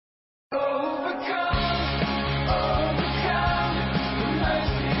Overcome, overcome,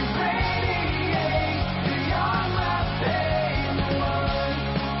 mercy radiates beyond my pain. The one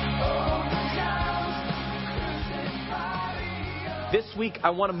overcomes, crucified. This week,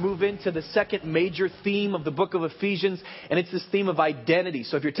 I want to move into the second major theme of the book of Ephesians, and it's this theme of identity.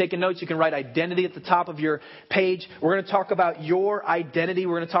 So if you're taking notes, you can write identity at the top of your page. We're going to talk about your identity.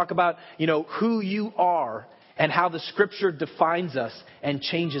 We're going to talk about, who you are and how the Scripture defines us and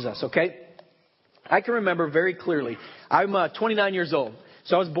changes us, okay? I can remember very clearly. I'm 29 years old.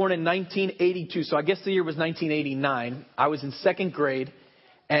 So I was born in 1982. So I guess the year was 1989. I was in second grade,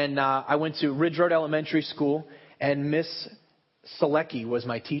 and I went to Ridge Road Elementary School, and Miss Selecki was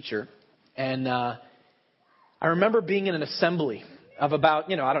my teacher. And I remember being in an assembly of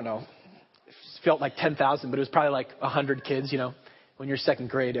about, I don't know, it felt like 10,000, but it was probably like 100 kids, When you're second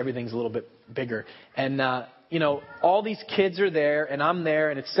grade, everything's a little bit bigger. And, all these kids are there, and I'm there,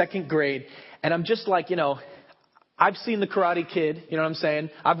 and it's second grade. And I'm just like, I've seen The Karate Kid, you know what I'm saying?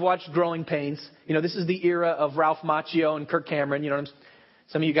 I've watched Growing Pains. This is the era of Ralph Macchio and Kirk Cameron.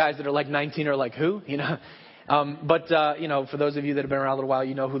 Some of you guys that are like 19 are like, who? But for those of you that have been around a little while,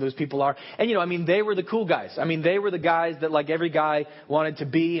 you know who those people are. And, they were the cool guys. They were the guys that like every guy wanted to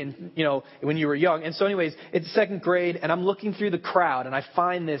be and, when you were young. And so anyways, it's second grade and I'm looking through the crowd and I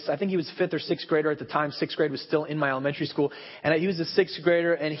find this, I think he was fifth or sixth grader at the time. Sixth grade was still in my elementary school. And he was a sixth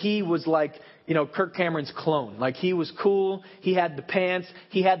grader and he was like, Kirk Cameron's clone. Like he was cool. He had the pants.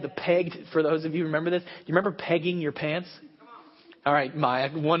 He had the pegged. For those of you who remember this, do you remember pegging your pants? All right,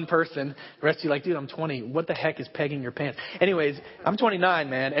 Maya, one person. The rest of you like, dude, I'm 20. What the heck is pegging your pants? Anyways, I'm 29,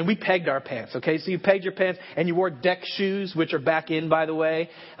 man, and we pegged our pants, okay? So you pegged your pants, and you wore deck shoes, which are back in, by the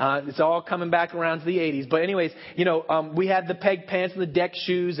way. It's all coming back around to the 80s. But anyways, we had the pegged pants and the deck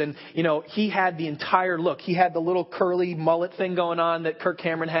shoes, and, he had the entire look. He had the little curly mullet thing going on that Kirk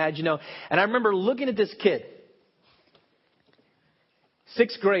Cameron had, And I remember looking at this kid,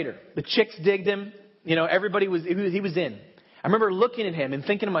 sixth grader. The chicks digged him. Everybody he was in. I remember looking at him and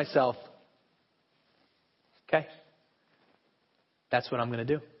thinking to myself, okay, that's what I'm going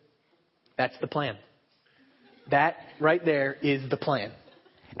to do. That's the plan. That right there is the plan.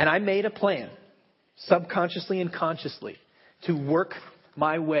 And I made a plan, subconsciously and consciously, to work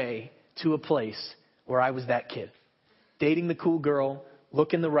my way to a place where I was that kid. Dating the cool girl,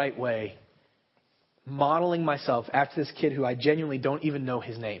 looking the right way, modeling myself after this kid who I genuinely don't even know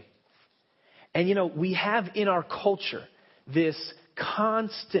his name. And we have in our culture this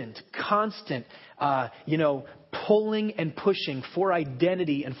constant, pulling and pushing for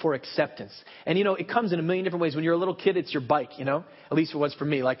identity and for acceptance. And, it comes in a million different ways. When you're a little kid, it's your bike, At least it was for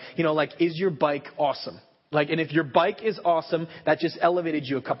me. Is your bike awesome? And if your bike is awesome, that just elevated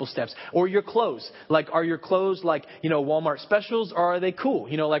you a couple steps. Or your clothes. Are your clothes Walmart specials, or are they cool?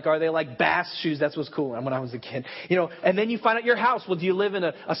 Are they like Bass shoes? That's what's cool when I was a kid. And then you find out your house. Well, do you live in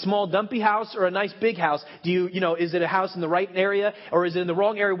a small dumpy house or a nice big house? Do you, is it a house in the right area or is it in the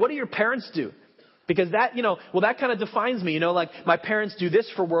wrong area? What do your parents do? Because that, that kind of defines me. My parents do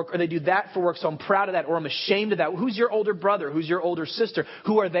this for work or they do that for work, so I'm proud of that or I'm ashamed of that. Who's your older brother? Who's your older sister?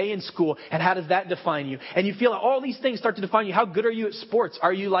 Who are they in school? And how does that define you? And you feel like all these things start to define you. How good are you at sports?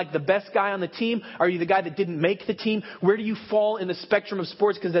 Are you like the best guy on the team? Are you the guy that didn't make the team? Where do you fall in the spectrum of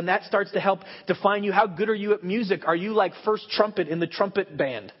sports? Because then that starts to help define you. How good are you at music? Are you like first trumpet in the trumpet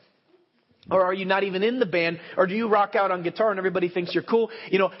band? Or are you not even in the band? Or do you rock out on guitar and everybody thinks you're cool?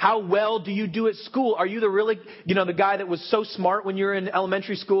 How well do you do at school? Are you the guy that was so smart when you were in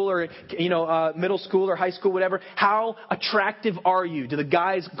elementary school or, middle school or high school, whatever? How attractive are you? Do the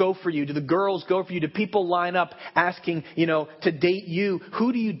guys go for you? Do the girls go for you? Do people line up asking, to date you?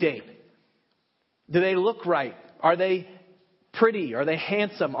 Who do you date? Do they look right? Are they pretty? Are they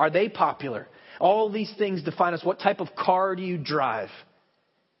handsome? Are they popular? All these things define us. What type of car do you drive?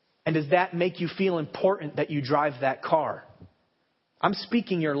 And does that make you feel important that you drive that car? I'm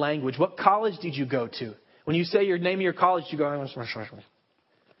speaking your language. What college did you go to? When you say your name of your college, you go,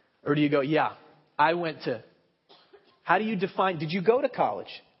 or do you go, yeah, I went to. How do you define, did you go to college?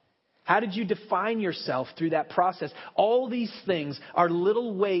 How did you define yourself through that process? All these things are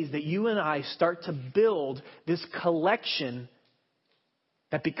little ways that you and I start to build this collection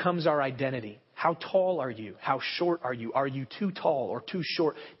that becomes our identity. How tall are you? How short are you? Are you too tall or too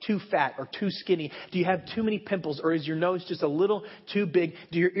short, too fat or too skinny? Do you have too many pimples or is your nose just a little too big?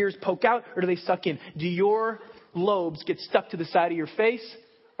 Do your ears poke out or do they suck in? Do your lobes get stuck to the side of your face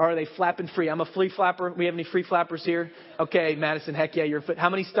or are they flapping free? I'm a flea flapper. We have any free flappers here? Okay, Madison, heck yeah, you're. How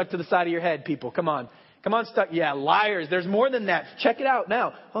many stuck to the side of your head, people? Come on. Come on, stuck. Yeah, liars. There's more than that. Check it out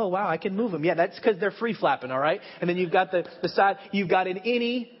now. Oh, wow, I can move them. Yeah, that's because they're free flapping, all right? And then you've got the side. You've got an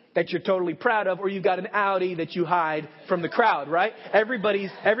innie. that you're totally proud of, or you've got an Audi that you hide from the crowd, right? Everybody's,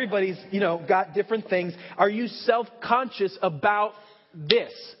 got different things. Are you self-conscious about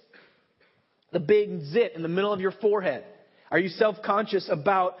this? The big zit in the middle of your forehead. Are you self-conscious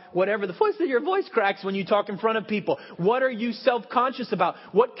about whatever the voice of your voice cracks when you talk in front of people? What are you self-conscious about?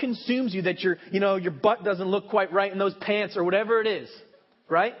 What consumes you that your butt doesn't look quite right in those pants or whatever it is,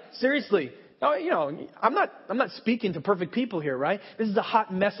 right? Seriously. I'm not speaking to perfect people here, right? This is a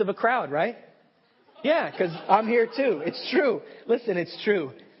hot mess of a crowd, right? Yeah, because I'm here too. It's true. Listen, it's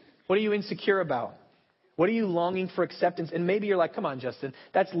true. What are you insecure about? What are you longing for acceptance? And maybe you're like, come on, Justin,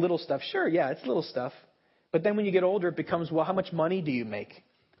 that's little stuff. Sure, yeah, it's little stuff. But then when you get older, it becomes, well, how much money do you make?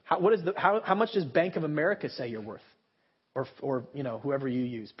 How much does Bank of America say you're worth? Or whoever you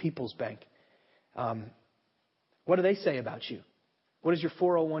use, People's Bank. What do they say about you? What does your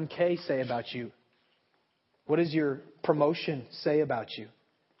 401k say about you? What does your promotion say about you?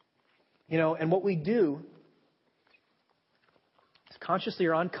 And what we do, consciously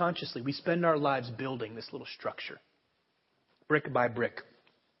or unconsciously, we spend our lives building this little structure, brick by brick.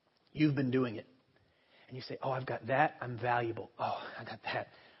 You've been doing it. And you say, oh, I've got that, I'm valuable. Oh, I got that,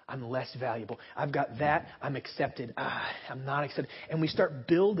 I'm less valuable. I've got that, I'm accepted. I'm not accepted. And we start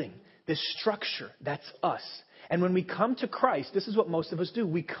building this structure. That's us. And when we come to Christ, this is what most of us do.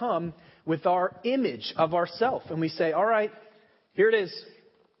 We come with our image of ourself. And we say, all right, here it is.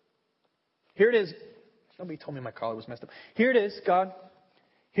 Here it is. Somebody told me my collar was messed up. Here it is, God.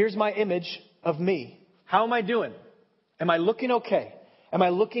 Here's my image of me. How am I doing? Am I looking okay? Am I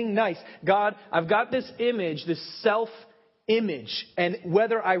looking nice? God, I've got this image, this self-image, and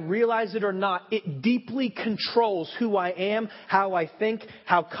whether I realize it or not, it deeply controls who I am, how I think,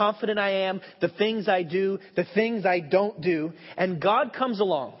 how confident I am, the things I do, the things I don't do. And God comes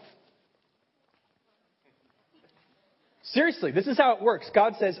along. Seriously, this is how it works.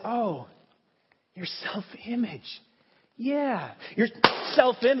 God says, oh, your self-image. Yeah, your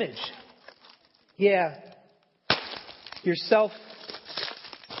self-image. Yeah, your self-image.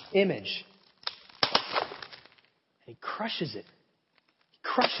 And he crushes it. He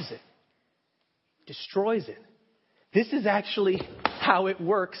crushes it. Destroys it. This is actually how it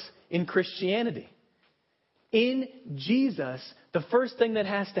works in Christianity. In Jesus, the first thing that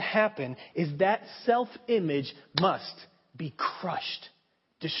has to happen is that self-image must be crushed,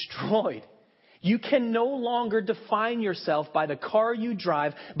 destroyed. You can no longer define yourself by the car you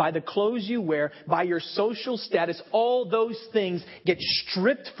drive, by the clothes you wear, by your social status. All those things get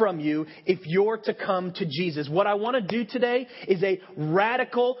stripped from you if you're to come to Jesus. What I want to do today is a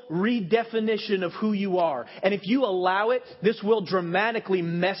radical redefinition of who you are. And if you allow it, this will dramatically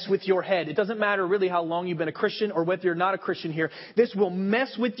mess with your head. It doesn't matter really how long you've been a Christian or whether you're not a Christian here. This will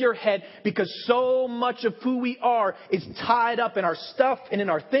mess with your head because so much of who we are is tied up in our stuff and in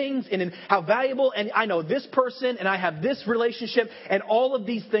our things and in how valuable. And I know this person and I have this relationship and all of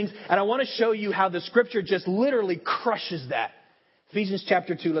these things. And I want to show you how the scripture just literally crushes that. Ephesians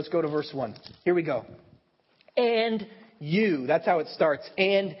chapter 2, let's go to verse 1. Here we go. And you, that's how it starts.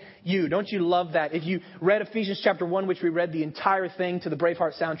 And you. Don't you love that? If you read Ephesians chapter 1, which we read the entire thing to the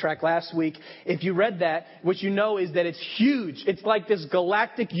Braveheart soundtrack last week, if you read that, what you know is that it's huge. It's like this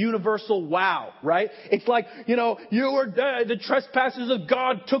galactic universal wow, right? It's like, you were dead. The trespasses of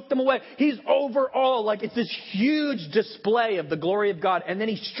God took them away. He's over all. Like it's this huge display of the glory of God. And then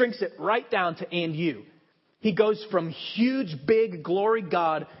he shrinks it right down to and you. He goes from huge, big glory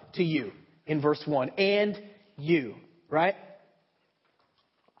God to you in verse 1. And you. Right?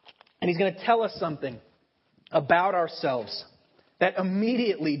 And he's going to tell us something about ourselves that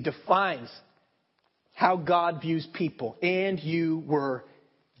immediately defines how God views people. And you were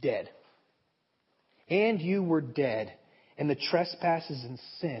dead. And you were dead in the trespasses and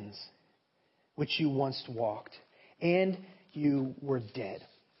sins which you once walked. And you were dead.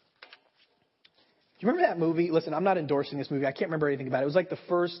 Do you remember that movie? Listen, I'm not endorsing this movie. I can't remember anything about it. It was like the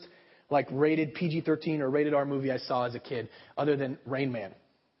first rated PG-13 or rated R movie I saw as a kid, other than Rain Man.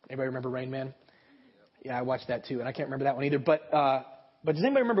 Anybody remember Rain Man? Yeah, I watched that too, and I can't remember that one either. But does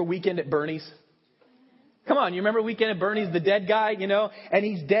anybody remember Weekend at Bernie's? Come on, you remember Weekend at Bernie's, the dead guy, and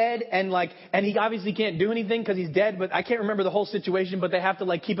he's dead, and he obviously can't do anything because he's dead, but I can't remember the whole situation, but they have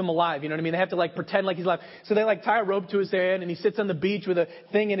to keep him alive, you know what I mean? They have to pretend like he's alive. So they tie a rope to his hand, and he sits on the beach with a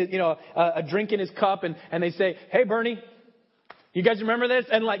thing in his, a drink in his cup, and they say, hey Bernie, you guys remember this?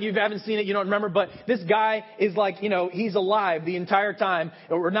 And you haven't seen it, you don't remember, but this guy is he's alive the entire time,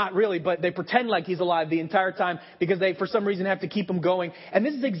 or not really, but they pretend like he's alive the entire time because they, for some reason, have to keep him going. And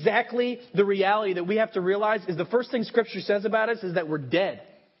this is exactly the reality that we have to realize is the first thing Scripture says about us is that we're dead.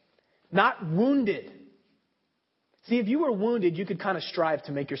 Not wounded. See, if you were wounded, you could kind of strive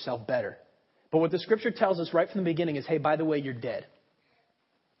to make yourself better. But what the scripture tells us right from the beginning is, hey, by the way, you're dead.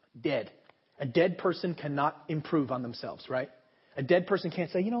 Dead. A dead person cannot improve on themselves, right? A dead person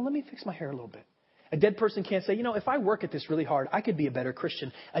can't say, let me fix my hair a little bit. A dead person can't say, if I work at this really hard, I could be a better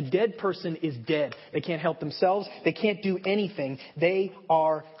Christian. A dead person is dead. They can't help themselves. They can't do anything. They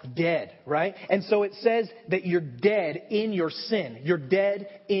are dead, right? And so it says that you're dead in your sin. You're dead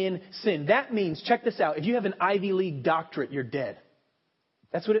in sin. That means, check this out, if you have an Ivy League doctorate, you're dead.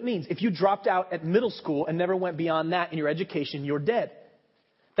 That's what it means. If you dropped out at middle school and never went beyond that in your education, you're dead.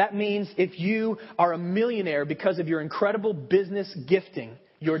 That means if you are a millionaire because of your incredible business gifting,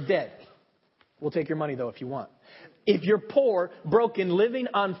 you're dead. We'll take your money, though, if you want. If you're poor, broken, living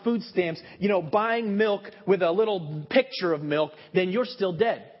on food stamps, buying milk with a little picture of milk, then you're still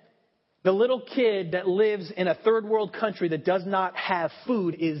dead. The little kid that lives in a third world country that does not have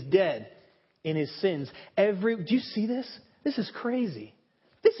food is dead in his sins. Do you see this? This is crazy.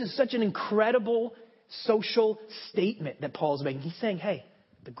 This is such an incredible social statement that Paul's making. He's saying, hey,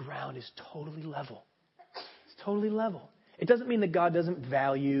 the ground is totally level. It's totally level. It doesn't mean that God doesn't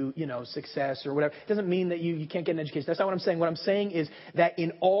value, success or whatever. It doesn't mean that you can't get an education. That's not what I'm saying. What I'm saying is that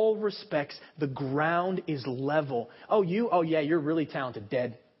in all respects, the ground is level. Oh, yeah, you're really talented,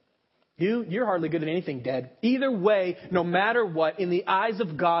 dead. You're hardly good at anything, dead. Either way, no matter what, in the eyes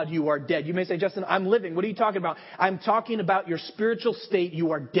of God, you are dead. You may say, Justin, I'm living. What are you talking about? I'm talking about your spiritual state.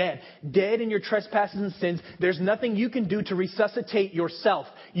 You are dead. Dead in your trespasses and sins. There's nothing you can do to resuscitate yourself.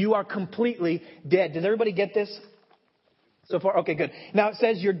 You are completely dead. Does everybody get this? So far? Okay, good. Now it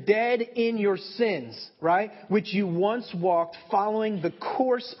says you're dead in your sins, right? Which you once walked following the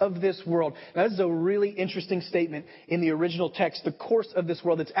course of this world. Now this is a really interesting statement in the original text, the course of this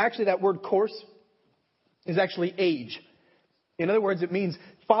world. It's actually, that word course is actually age. In other words, it means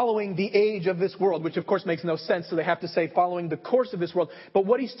following the age of this world, which of course makes no sense. So they have to say following the course of this world. But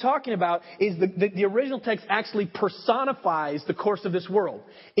what he's talking about is the original text actually personifies the course of this world.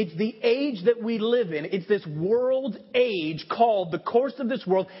 It's the age that we live in. It's this world age called the course of this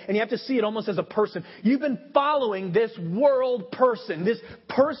world. And you have to see it almost as a person. You've been following this world person, this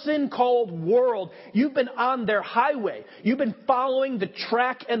person called world. You've been on their highway. You've been following the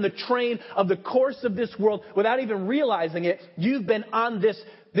track and the train of the course of this world without even realizing it. You've been on this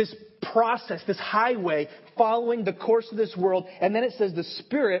process, this highway, following the course of this world. And then it says the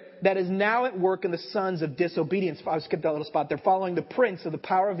spirit that is now at work in the sons of disobedience. I skipped that little spot. They're following the prince of the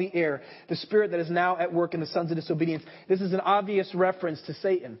power of the air, the spirit that is now at work in the sons of disobedience. This is an obvious reference to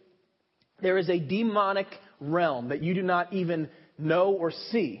Satan. There is a demonic realm that you do not even know or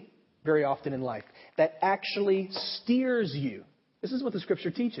see very often in life that actually steers you. This is what the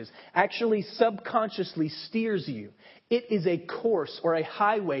scripture teaches. Actually subconsciously steers you. It is a course or a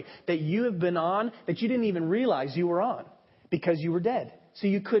highway that you have been on that you didn't even realize you were on because you were dead. So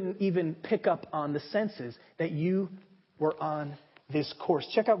you couldn't even pick up on the senses that you were on this course.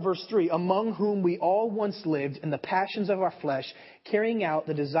 Check out verse 3. Among whom we all once lived in the passions of our flesh, carrying out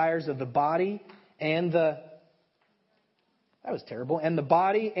the desires of the body and that was terrible. And the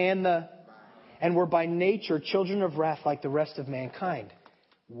body and were by nature children of wrath like the rest of mankind.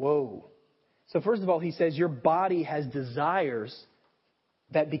 Whoa. So first of all, he says your body has desires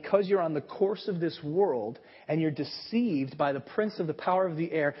that because you're on the course of this world and you're deceived by the prince of the power of the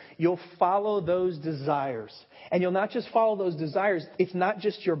air, you'll follow those desires. And you'll not just follow those desires. It's not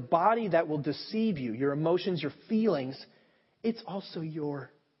just your body that will deceive you, your emotions, your feelings. It's also your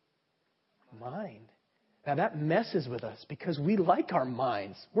mind. Now that messes with us because we like our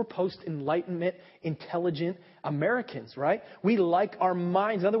minds. We're post-enlightenment, intelligent Americans, right? We like our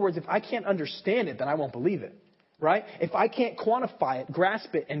minds. In other words, if I can't understand it, then I won't believe it, right? If I can't quantify it,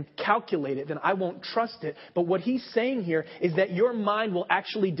 grasp it, and calculate it, then I won't trust it. But what he's saying here is that your mind will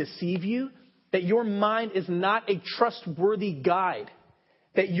actually deceive you, that your mind is not a trustworthy guide,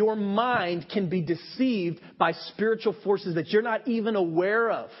 that your mind can be deceived by spiritual forces that you're not even aware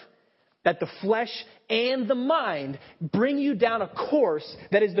of. That the flesh and the mind bring you down a course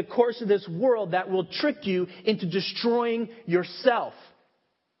that is the course of this world that will trick you into destroying yourself.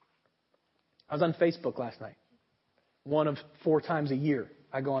 I was on Facebook last night. One of 4 times a year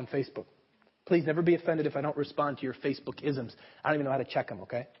I go on Facebook. Please never be offended if I don't respond to your Facebook isms. I don't even know how to check them,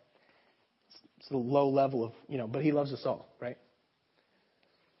 okay? It's a low level of, but he loves us all, right?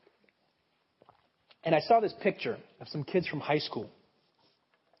 And I saw this picture of some kids from high school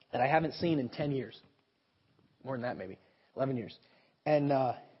that I haven't seen in 10 years. More than that, maybe. 11 years. And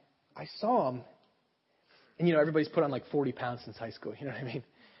I saw them. And, everybody's put on like 40 pounds since high school. You know what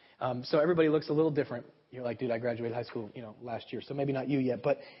I mean? So everybody looks a little different. You're like, dude, I graduated high school, last year. So maybe not you yet.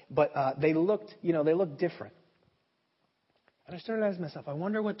 But they looked, they looked different. And I started asking myself, I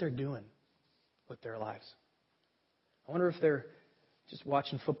wonder what they're doing with their lives. I wonder if they're just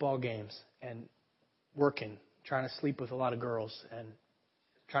watching football games and working, trying to sleep with a lot of girls and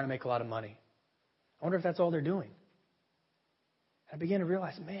trying to make a lot of money. I wonder if that's all they're doing. And I began to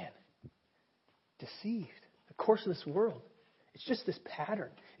realize, man, deceived. The course of this world. It's just this pattern.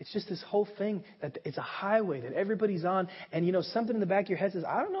 It's just this whole thing that it's a highway that everybody's on. And, something in the back of your head says,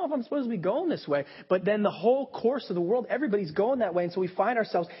 I don't know if I'm supposed to be going this way. But then the whole course of the world, everybody's going that way. And so we find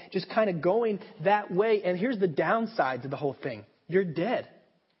ourselves just kind of going that way. And here's the downside to the whole thing. You're dead.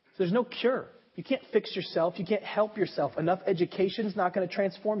 So there's no cure. You can't fix yourself. You can't help yourself. Enough education is not going to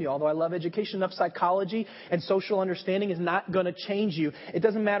transform you. Although I love education, enough psychology and social understanding is not going to change you. It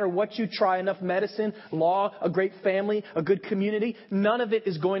doesn't matter what you try. Enough medicine, law, a great family, a good community. None of it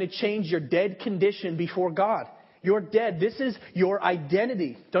is going to change your dead condition before God. You're dead. This is your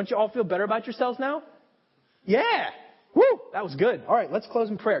identity. Don't you all feel better about yourselves now? Yeah. Woo! That was good. All right, let's close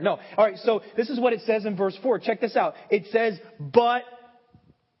in prayer. No. All right, so this is what it says in verse 4. Check this out. It says, but...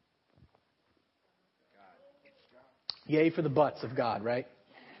 Yay for the buts of God, right?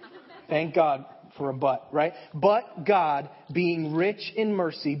 Thank God for a but, right? But God, being rich in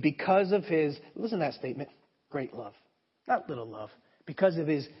mercy because of His, listen to that statement, great love. Not little love. Because of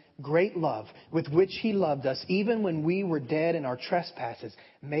His great love with which He loved us, even when we were dead in our trespasses,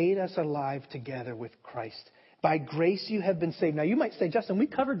 made us alive together with Christ. By grace you have been saved. Now you might say, Justin, we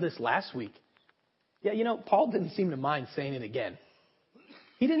covered this last week. Yeah, Paul didn't seem to mind saying it again.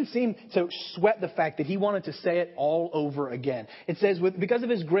 He didn't seem to sweat the fact that he wanted to say it all over again. It says, because of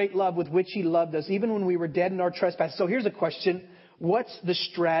His great love with which He loved us, even when we were dead in our trespasses. So here's a question. What's the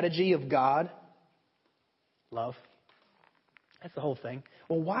strategy of God? Love. That's the whole thing.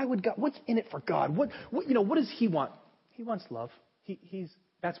 Well, why would God, what's in it for God? What does He want? He wants love.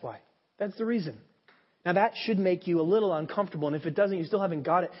 That's why. That's the reason. Now that should make you a little uncomfortable. And if it doesn't, you still haven't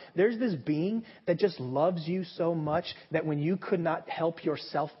got it. There's this being that just loves you so much that when you could not help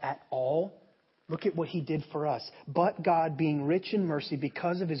yourself at all, look at what He did for us. But God, being rich in mercy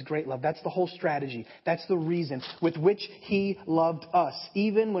because of His great love. That's the whole strategy. That's the reason with which He loved us.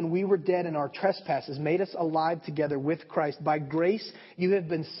 Even when we were dead in our trespasses, made us alive together with Christ. By grace you have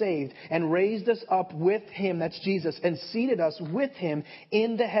been saved and raised us up with Him, that's Jesus, and seated us with Him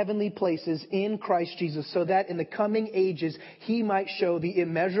in the heavenly places in Christ Jesus, so that in the coming ages He might show the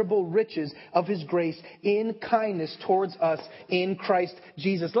immeasurable riches of His grace in kindness towards us in Christ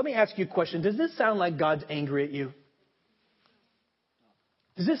Jesus. Let me ask you a question. Does this sound like God's angry at you?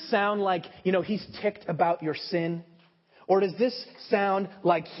 Does this sound like, He's ticked about your sin? Or does this sound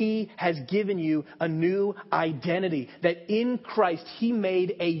like He has given you a new identity? That in Christ He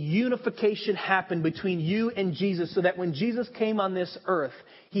made a unification happen between you and Jesus, so that when Jesus came on this earth,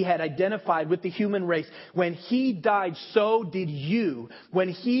 He had identified with the human race. When He died, so did you. When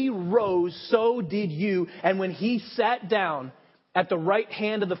He rose, so did you. And when He sat down at the right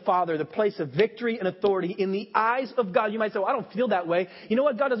hand of the Father, the place of victory and authority in the eyes of God. You might say, well, I don't feel that way. You know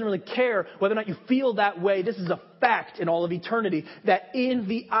what? God doesn't really care whether or not you feel that way. This is a fact in all of eternity, that in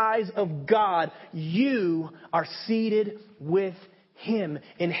the eyes of God, you are seated with Him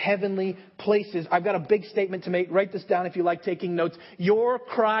in heavenly places. I've got a big statement to make. Write this down if you like taking notes. Your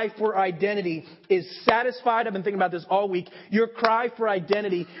cry for identity is satisfied. I've been thinking about this all week. Your cry for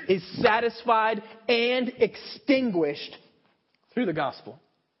identity is satisfied and extinguished through the gospel.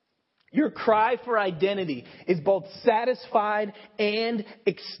 Your cry for identity is both satisfied and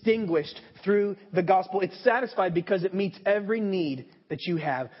extinguished through the gospel. It's satisfied because it meets every need that you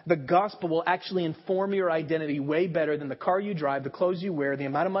have. The gospel will actually inform your identity way better than the car you drive, the clothes you wear, the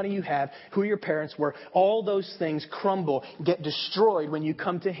amount of money you have, who your parents were. All those things crumble, get destroyed when you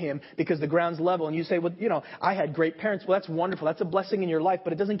come to Him because the ground's level. And you say, well, I had great parents. Well, that's wonderful. That's a blessing in your life,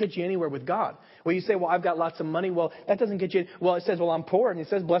 but it doesn't get you anywhere with God. Well, you say, well, I've got lots of money. Well, that doesn't get you. Well, it says, well, I'm poor. And it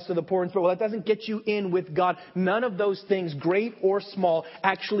says, blessed are the poor in spirit. Well, that doesn't get you in with God. None of those things, great or small,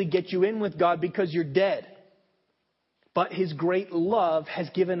 actually get you in with God because you're dead. But His great love has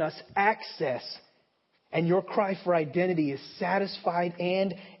given us access. And your cry for identity is satisfied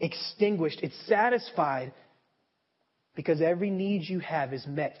and extinguished. It's satisfied because every need you have is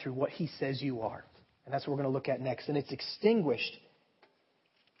met through what He says you are. And that's what we're going to look at next. And it's extinguished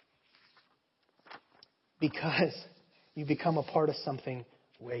because you become a part of something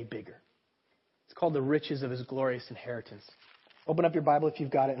way bigger. It's called the riches of His glorious inheritance. Open up your Bible if you've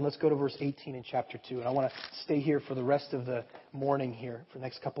got it, and let's go to verse 18 in chapter 2. And I want to stay here for the rest of the morning here for the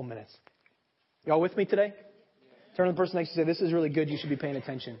next couple minutes. Y'all with me today? Turn to the person next to you and say, this is really good. You should be paying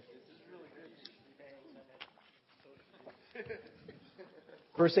attention.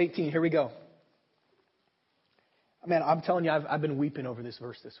 Verse 18, here we go. Man, I'm telling you, I've been weeping over this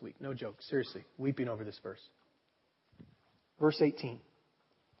verse this week. No joke. Seriously, weeping over this verse. Verse 18.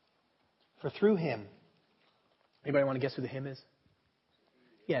 For through him, anybody want to guess who the him is?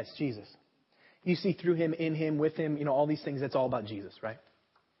 Yeah, it's Jesus. You see through him, in him, with him, all these things, that's all about Jesus, right?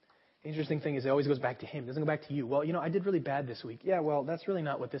 The interesting thing is it always goes back to him. It doesn't go back to you. Well, I did really bad this week. Yeah, well, that's really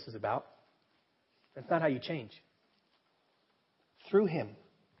not what this is about. That's not how you change. Through him,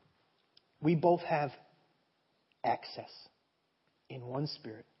 we both have access in one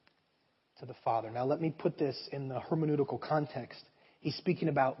Spirit to the Father. Now, let me put this in the hermeneutical context. He's speaking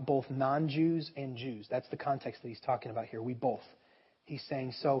about both non-Jews and Jews. That's the context that he's talking about here. We both. He's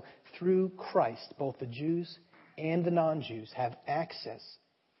saying, so through Christ, both the Jews and the non-Jews have access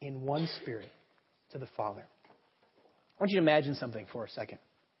in one Spirit to the Father. I want you to imagine something for a second.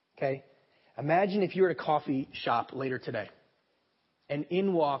 Okay? Imagine if you were at a coffee shop later today, and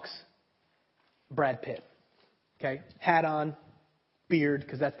in walks Brad Pitt. Okay? Hat on, beard,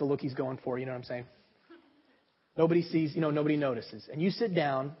 because that's the look he's going for, you know what I'm saying? Nobody sees, nobody notices. And you sit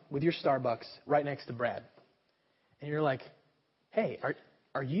down with your Starbucks right next to Brad. And you're like, hey,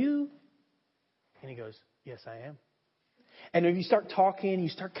 are you? And he goes, yes, I am. And if you start talking, you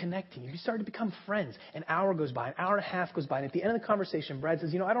start connecting, you start to become friends. An hour goes by, an hour and a half goes by. And at the end of the conversation, Brad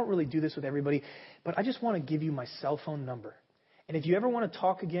says, I don't really do this with everybody, but I just want to give you my cell phone number. And if you ever want to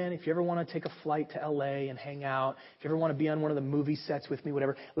talk again, if you ever want to take a flight to LA and hang out, if you ever want to be on one of the movie sets with me,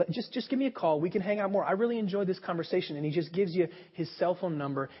 whatever, just give me a call. We can hang out more. I really enjoyed this conversation. And he just gives you his cell phone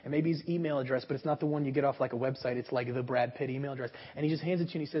number and maybe his email address, but it's not the one you get off like a website. It's like the Brad Pitt email address. And he just hands it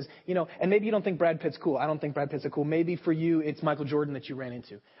to you and he says, and maybe you don't think Brad Pitt's cool. I don't think Brad Pitt's cool. Maybe for you, it's Michael Jordan that you ran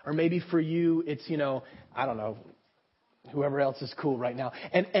into. Or maybe for you, it's, I don't know, whoever else is cool right now.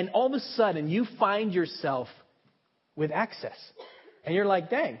 And all of a sudden, you find yourself with access. And you're like,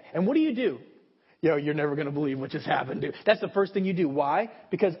 dang. And what do? You're never going to believe what just happened, dude. That's the first thing you do. Why?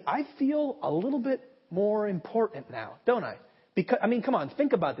 Because I feel a little bit more important now, don't I? Because, come on,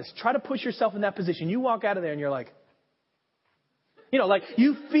 think about this. Try to put yourself in that position. You walk out of there and you're like, like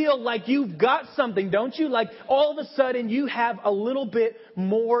you feel like you've got something, don't you? Like all of a sudden you have a little bit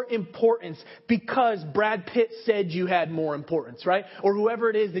more importance because Brad Pitt said you had more importance, right? Or whoever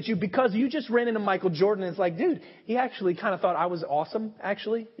it is because you just ran into Michael Jordan and it's like, dude, he actually kind of thought I was awesome,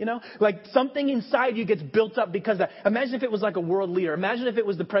 actually, Like something inside you gets built up because of that. Imagine if it was like a world leader. Imagine if it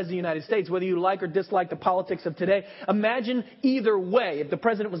was the President of the United States, whether you like or dislike the politics of today. Imagine either way, if the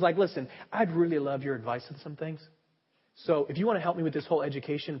President was like, listen, I'd really love your advice on some things. So if you want to help me with this whole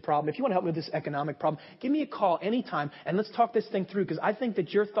education problem, if you want to help me with this economic problem, give me a call anytime and let's talk this thing through because I think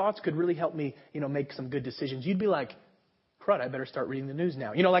that your thoughts could really help me, make some good decisions. You'd be like, crud, I better start reading the news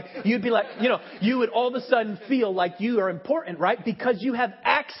now. You'd be like, you would all of a sudden feel like you are important, right? Because you have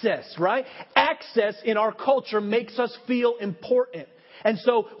access, right? Access in our culture makes us feel important. And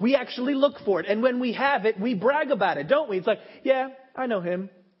so we actually look for it. And when we have it, we brag about it, don't we? It's like, yeah, I know him.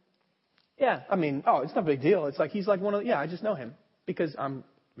 Yeah, it's not a big deal. It's like, he's like I just know him because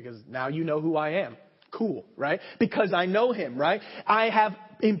now you know who I am. Cool, right? Because I know him, right? I have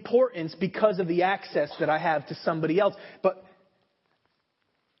importance because of the access that I have to somebody else. But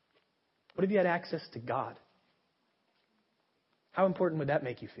what if you had access to God? How important would that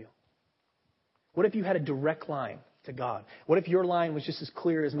make you feel? What if you had a direct line to God? What if your line was just as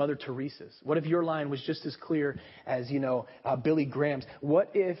clear as Mother Teresa's? What if your line was just as clear as, Billy Graham's? What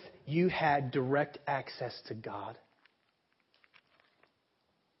if you had direct access to God?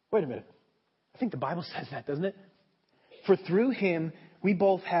 Wait a minute. I think the Bible says that, doesn't it? For through him, we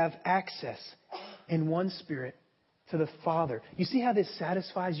both have access in one Spirit to the Father. You see how this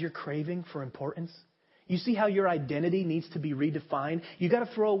satisfies your craving for importance? You see how your identity needs to be redefined? You got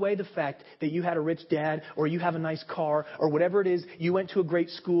to throw away the fact that you had a rich dad or you have a nice car or whatever it is, you went to a great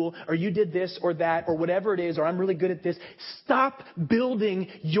school or you did this or that or whatever it is, or I'm really good at this. Stop building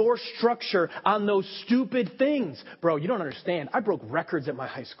your structure on those stupid things. Bro, you don't understand. I broke records at my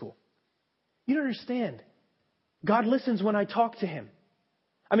high school. You don't understand. God listens when I talk to him.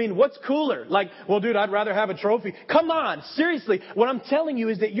 What's cooler? Like, well, dude, I'd rather have a trophy. Come on, seriously. What I'm telling you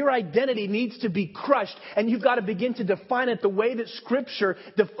is that your identity needs to be crushed and you've got to begin to define it the way that Scripture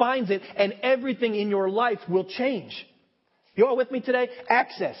defines it, and everything in your life will change. You all with me today?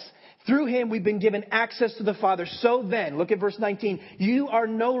 Access. Through him, we've been given access to the Father. So then, look at verse 19. You are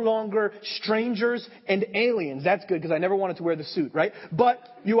no longer strangers and aliens. That's good because I never wanted to wear the suit, right? But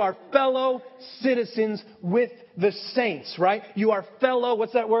you are fellow citizens with the saints, right? You are fellow,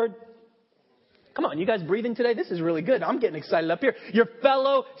 what's that word? Come on, you guys breathing today? This is really good. I'm getting excited up here. You're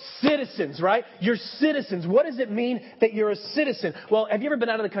fellow citizens, right? You're citizens. What does it mean that you're a citizen? Well, have you ever been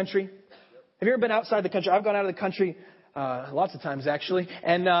out of the country? Have you ever been outside the country? I've gone out of the country lots of times, actually.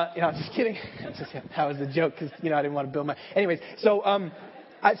 And, I'm just kidding. That was a joke because, I didn't want to build my... Anyways, so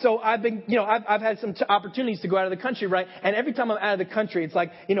I've been, I've had some opportunities to go out of the country, right? And every time I'm out of the country, it's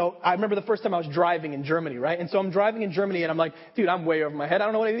like, I remember the first time I was driving in Germany, right? And so I'm driving in Germany and I'm like, dude, I'm way over my head. I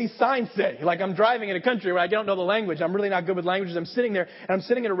don't know what any of these signs say. Like, I'm driving in a country where I don't know the language. I'm really not good with languages. I'm sitting there and I'm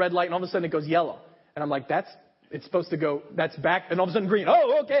sitting at a red light and all of a sudden it goes yellow. And I'm like, it's supposed to go, that's back, and all of a sudden green.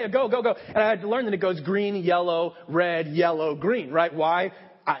 Oh, okay, go. And I had to learn that it goes green, yellow, red, yellow, green, right? Why?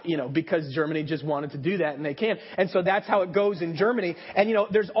 Because Germany just wanted to do that, and they can. And so that's how it goes in Germany. And,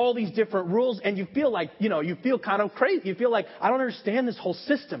 there's all these different rules, and you feel like, you feel kind of crazy. You feel like, I don't understand this whole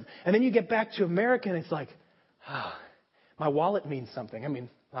system. And then you get back to America, and it's like, my wallet means something. I mean,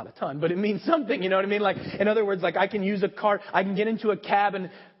 not a ton, but it means something, you know what I mean? Like, in other words, like I can use a car, I can get into a cab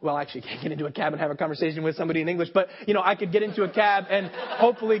and, well, actually can't get into a cab and have a conversation with somebody in English, but, I could get into a cab and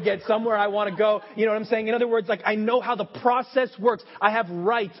hopefully get somewhere I want to go. You know what I'm saying? In other words, like I know how the process works. I have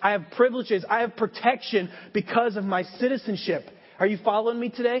rights. I have privileges. I have protection because of my citizenship. Are you following me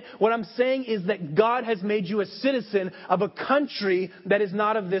today? What I'm saying is that God has made you a citizen of a country that is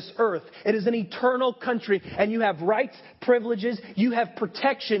not of this earth. It is an eternal country, and you have rights, privileges, you have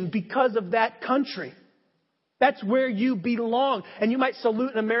protection because of that country. That's where you belong. And you might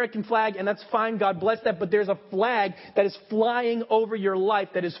salute an American flag, and that's fine, God bless that, but there's a flag that is flying over your life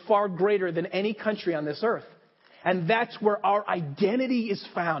that is far greater than any country on this earth. And that's where our identity is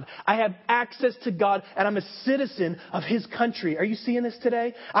found. I have access to God, and I'm a citizen of His country. Are you seeing this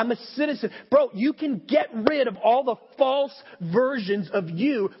today? I'm a citizen. Bro, you can get rid of all the false versions of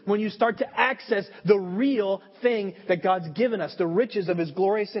you when you start to access the real thing that God's given us, the riches of His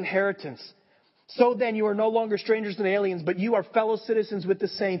glorious inheritance. So then you are no longer strangers and aliens, but you are fellow citizens with the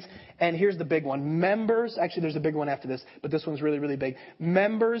saints. And here's the big one. Members, actually there's a big one after this, but this one's really, really big.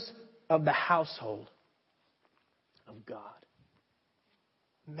 Members of the household of God.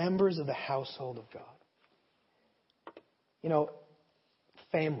 Members of the household of God.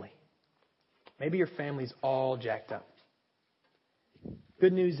 Family. Maybe your family's all jacked up.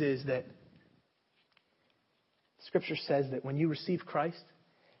 Good news is that Scripture says that when you receive Christ,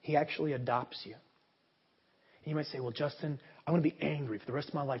 He actually adopts you. And you might say, well, Justin, I'm going to be angry for the rest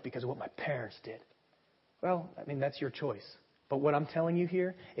of my life because of what my parents did. Well, that's your choice. But what I'm telling you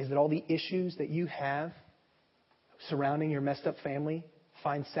here is that all the issues that you have surrounding your messed up family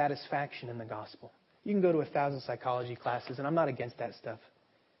find satisfaction in the gospel. You can go to 1,000 psychology classes, and I'm not against that stuff.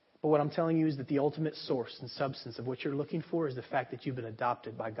 But what I'm telling you is that the ultimate source and substance of what you're looking for is the fact that you've been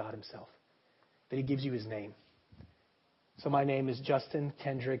adopted by God Himself. That He gives you His name. So my name is Justin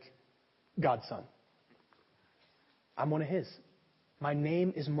Kendrick, God's son. I'm one of His. My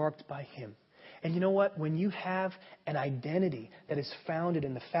name is marked by Him. And you know what? When you have an identity that is founded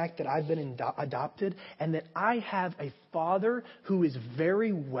in the fact that I've been adopted and that I have a father who is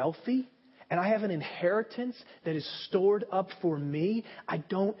very wealthy and I have an inheritance that is stored up for me,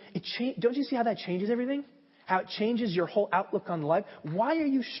 don't you see how that changes everything? How it changes your whole outlook on life? Why are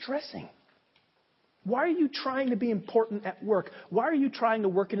you stressing? Why are you trying to be important at work? Why are you trying to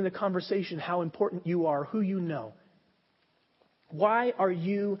work into the conversation how important you are, who you know? Why are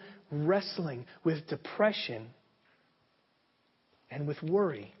you wrestling with depression and with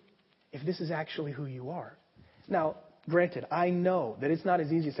worry if this is actually who you are? Now, granted, I know that it's not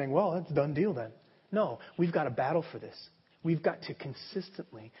as easy as saying, well, it's a done deal then. No, we've got to battle for this. We've got to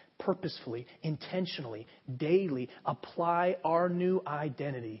consistently, purposefully, intentionally, daily apply our new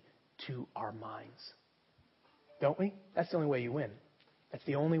identity to our minds. Don't we? That's the only way you win. That's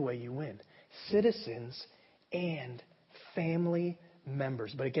the only way you win. Citizens and family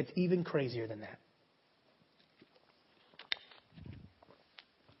members. But it gets even crazier than that.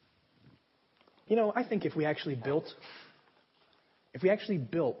 I think if we actually built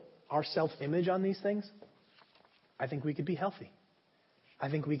our self-image on these things, I think we could be healthy. I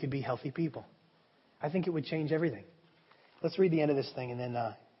think we could be healthy people. I think it would change everything. Let's read the end of this thing and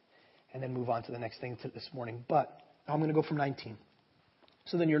then move on to the next thing this morning. But I'm going to go from 19.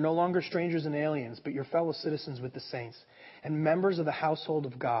 So then you're no longer strangers and aliens, but you're fellow citizens with the saints and members of the household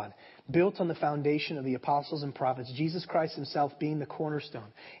of God, built on the foundation of the apostles and prophets, Jesus Christ Himself being the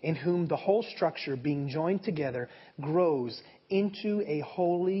cornerstone, in whom the whole structure being joined together grows into a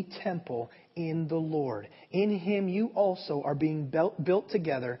holy temple in the Lord. In Him you also are being built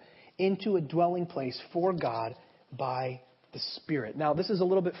together into a dwelling place for God by the Spirit. Now, this is a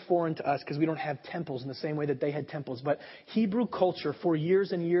little bit foreign to us because we don't have temples in the same way that they had temples. But Hebrew culture for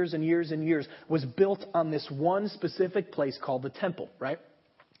years and years and years and years was built on this one specific place called the temple, right?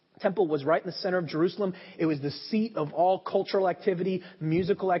 Temple was right in the center of Jerusalem. It was the seat of all cultural activity,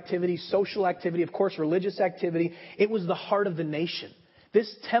 musical activity, social activity, of course, religious activity. It was the heart of the nation.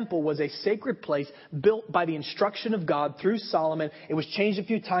 This temple was a sacred place built by the instruction of God through Solomon. It was changed a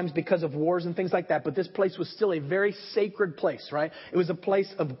few times because of wars and things like that, but this place was still a very sacred place, right? It was a place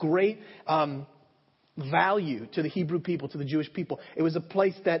of great value to the Hebrew people, to the Jewish people. It was a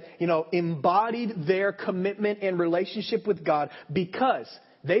place that, embodied their commitment and relationship with God because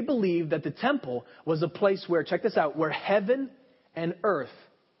they believed that the temple was a place where, check this out, where heaven and earth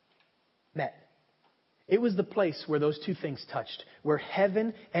met. It was the place where those two things touched, where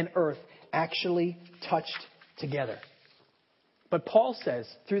heaven and earth actually touched together. But Paul says,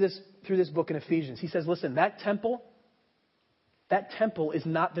 through this book in Ephesians, he says, listen, that temple is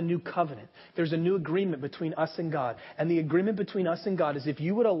not the new covenant. There's a new agreement between us and God. And the agreement between us and God is if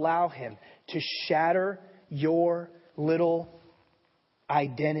you would allow him to shatter your little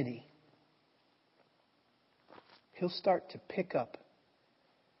identity, he'll start to pick up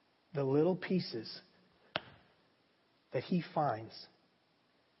the little pieces that he finds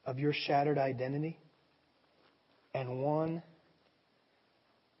of your shattered identity, and one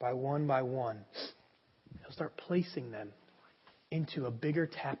by one, he'll start placing them into a bigger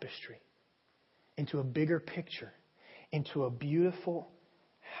tapestry, into a bigger picture, into a beautiful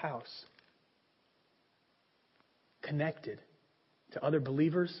house, connected to other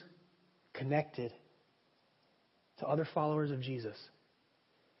believers, connected to other followers of Jesus.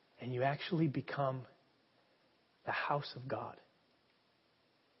 And you actually become the house of God.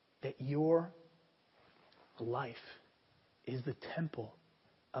 That your life is the temple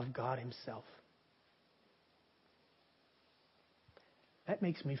of God himself. That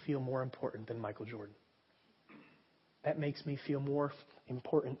makes me feel more important than Michael Jordan. That makes me feel more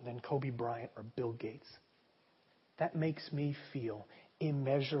important than Kobe Bryant or Bill Gates. That makes me feel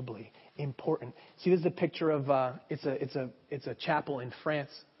immeasurably important. See, this is a picture of it's a chapel in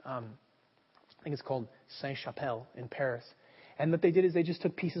France. I think it's called Saint-Chapelle in Paris. And what they did is they just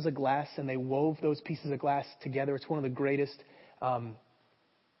took pieces of glass and they wove those pieces of glass together. It's one of the greatest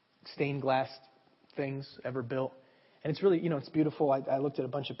stained glass things ever built. And it's really, it's beautiful. I looked at a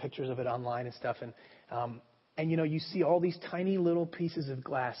bunch of pictures of it online and stuff. And you see all these tiny little pieces of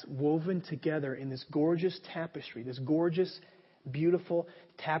glass woven together in this gorgeous tapestry, this gorgeous, beautiful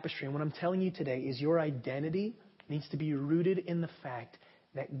tapestry. And what I'm telling you today is your identity needs to be rooted in the fact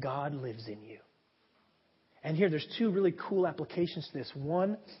that God lives in you. And here, there's two really cool applications to this.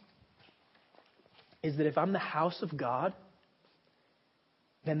 One is that if I'm the house of God,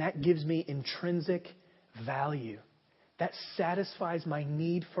 then that gives me intrinsic value. That satisfies my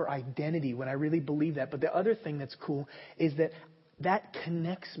need for identity when I really believe that. But the other thing that's cool is that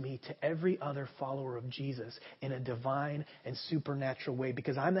connects me to every other follower of Jesus in a divine and supernatural way.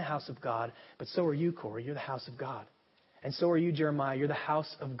 Because I'm the house of God, but so are you, Corey. You're the house of God. And so are you, Jeremiah. You're the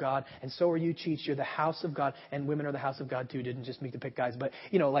house of God. And so are you, Cheech. You're the house of God. And women are the house of God, too. Didn't just mean to pick guys. But,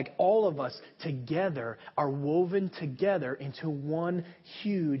 like all of us together are woven together into one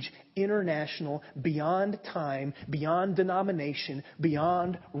huge international, beyond time, beyond denomination,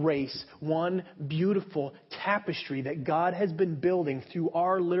 beyond race, one beautiful tapestry that God has been building through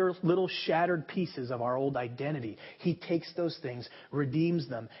our little shattered pieces of our old identity. He takes those things, redeems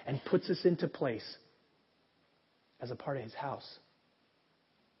them, and puts us into place as a part of his house.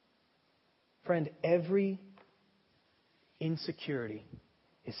 Friend, every insecurity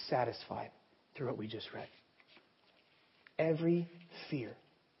is satisfied through what we just read. Every fear.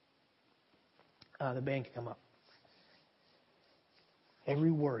 The band can come up. Every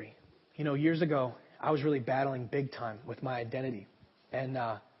worry. Years ago, I was really battling big time with my identity. And,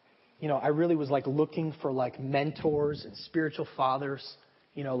 I really was looking for mentors and spiritual fathers,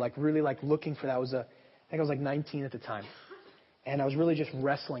 really looking for that. I think I was 19 at the time. And I was really just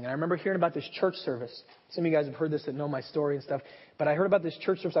wrestling. And I remember hearing about this church service. Some of you guys have heard this that know my story and stuff. But I heard about this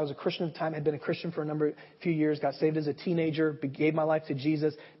church service. I was a Christian at the time, had been a Christian for a few years, got saved as a teenager, gave my life to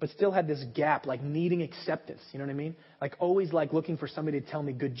Jesus, but still had this gap, needing acceptance. You know what I mean? Always looking for somebody to tell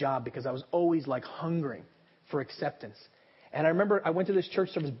me good job because I was always hungering for acceptance. And I remember I went to this church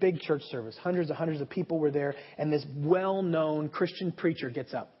service, big church service. Hundreds of people were there. And this well-known Christian preacher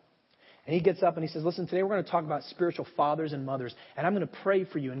gets up. And he gets up and he says, listen, today we're going to talk about spiritual fathers and mothers. And I'm going to pray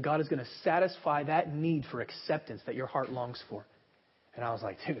for you. And God is going to satisfy that need for acceptance that your heart longs for. And I was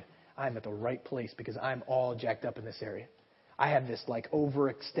like, dude, I'm at the right place because I'm all jacked up in this area. I have this like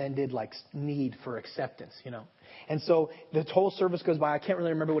overextended like need for acceptance, you know. And so the whole service goes by. I can't really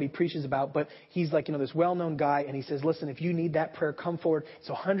remember what he preaches about, but he's like, you know, this well-known guy. And he says, listen, if you need that prayer, come forward.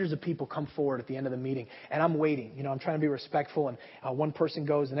 So hundreds of people come forward at the end of the meeting. And I'm waiting. You know, I'm trying to be respectful. And one person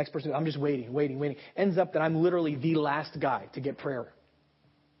goes, the next person goes. I'm just waiting. Ends up that I'm literally the last guy to get prayer.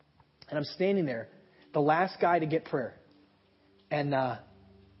 And I'm standing there, the last guy to get prayer. And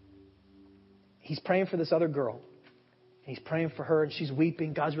he's praying for this other girl. And he's praying for her, and she's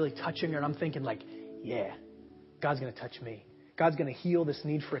weeping. God's really touching her. And I'm thinking like, yeah, God's going to touch me. God's going to heal this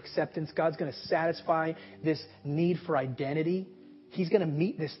need for acceptance. God's going to satisfy this need for identity. He's going to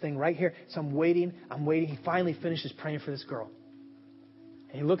meet this thing right here. So I'm waiting. He finally finishes praying for this girl.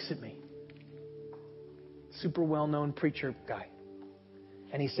 And he looks at me. Super well-known preacher guy.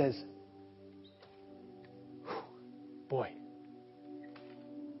 And he says, boy,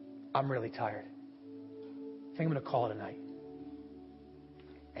 I'm really tired. I think I'm going to call it a night.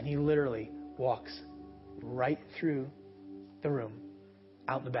 And he literally walks right through the room,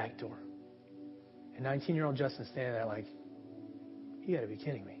 out the back door. And 19-year-old Justin's standing there like, you got to be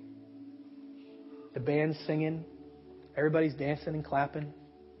kidding me. The band's singing. Everybody's dancing and clapping.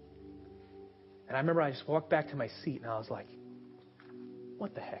 And I remember I just walked back to my seat and I was like,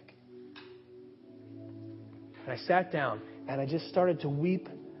 what the heck? And I sat down and I just started to weep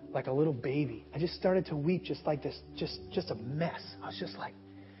like a little baby. I just started to weep just like this, just a mess. I was just like,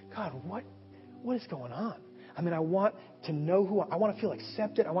 God, what is going on? I mean, I want to know I want to feel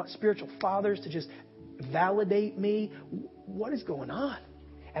accepted. I want spiritual fathers to just validate me. What is going on?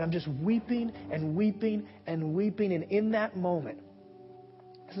 And I'm just weeping and weeping and weeping. And in that moment,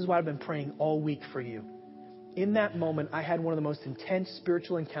 this is why I've been praying all week for you. In that moment, I had one of the most intense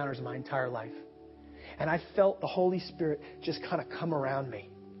spiritual encounters of my entire life. And I felt the Holy Spirit just kind of come around me.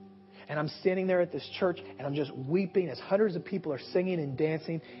 And I'm standing there at this church and I'm just weeping as hundreds of people are singing and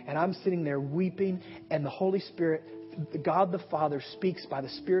dancing. And I'm sitting there weeping. And the Holy Spirit, God the Father, speaks by the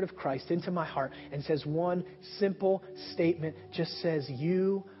Spirit of Christ into my heart and says one simple statement, just says,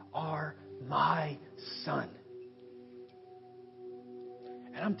 you are my son.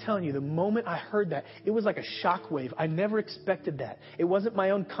 And I'm telling you, the moment I heard that, it was like a shockwave. I never expected that. It wasn't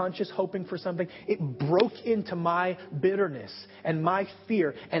my own conscious hoping for something. It broke into my bitterness and my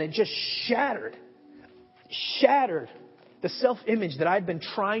fear, and it just shattered the self-image that I'd been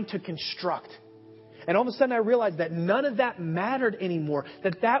trying to construct. And all of a sudden I realized that none of that mattered anymore.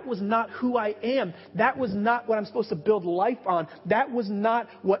 That was not who I am. That was not what I'm supposed to build life on. That was not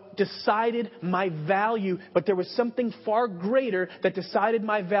what decided my value. But there was something far greater that decided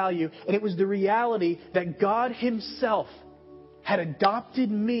my value. And it was the reality that God Himself had adopted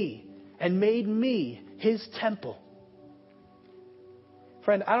me and made me His temple.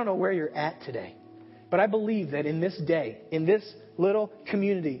 Friend, I don't know where you're at today, but I believe that in this day, in this little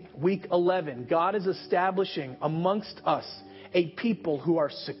community, week 11, God is establishing amongst us a people who are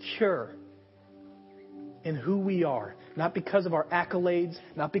secure in who we are. Not because of our accolades,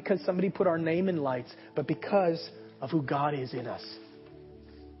 not because somebody put our name in lights, but because of who God is in us.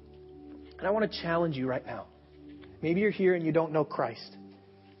 And I want to challenge you right now. Maybe you're here and you don't know Christ.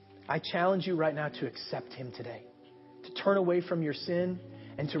 I challenge you right now to accept Him today. To turn away from your sin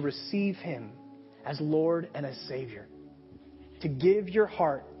and to receive Him as Lord and as Savior. To give your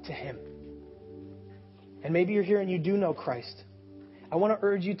heart to Him. And maybe you're here and you do know Christ. I want to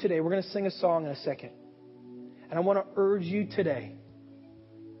urge you today. We're going to sing a song in a second. And I want to urge you today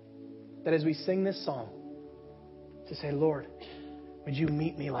that as we sing this song, to say, Lord, would you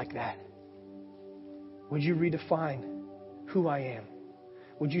meet me like that? Would you redefine who I am?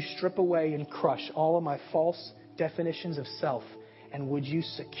 Would you strip away and crush all of my false definitions of self? And would you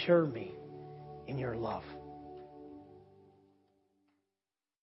secure me in your love?